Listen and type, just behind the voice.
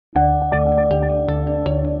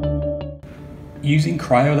Using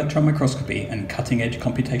cryo-electron microscopy and cutting-edge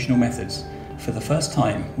computational methods, for the first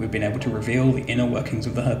time we've been able to reveal the inner workings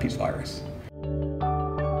of the herpes virus.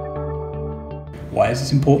 Why is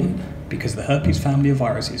this important? Because the herpes family of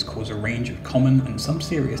viruses cause a range of common and some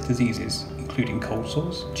serious diseases, including cold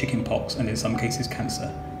sores, chickenpox, and in some cases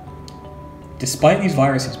cancer. Despite these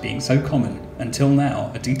viruses being so common, until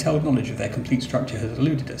now a detailed knowledge of their complete structure has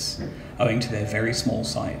eluded us, owing to their very small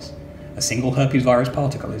size. A single herpes virus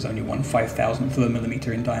particle is only 1/5000th of a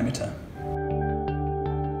millimeter in diameter.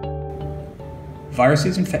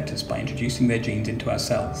 Viruses infect us by introducing their genes into our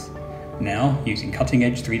cells. Now, using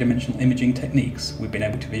cutting-edge three-dimensional imaging techniques, we've been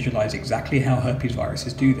able to visualize exactly how herpes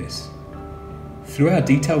viruses do this. Through our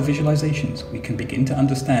detailed visualizations, we can begin to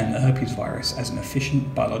understand the herpes virus as an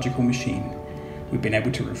efficient biological machine. We've been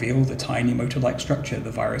able to reveal the tiny motor-like structure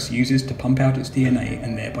the virus uses to pump out its DNA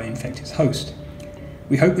and thereby infect its host.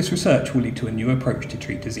 We hope this research will lead to a new approach to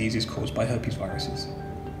treat diseases caused by herpes viruses.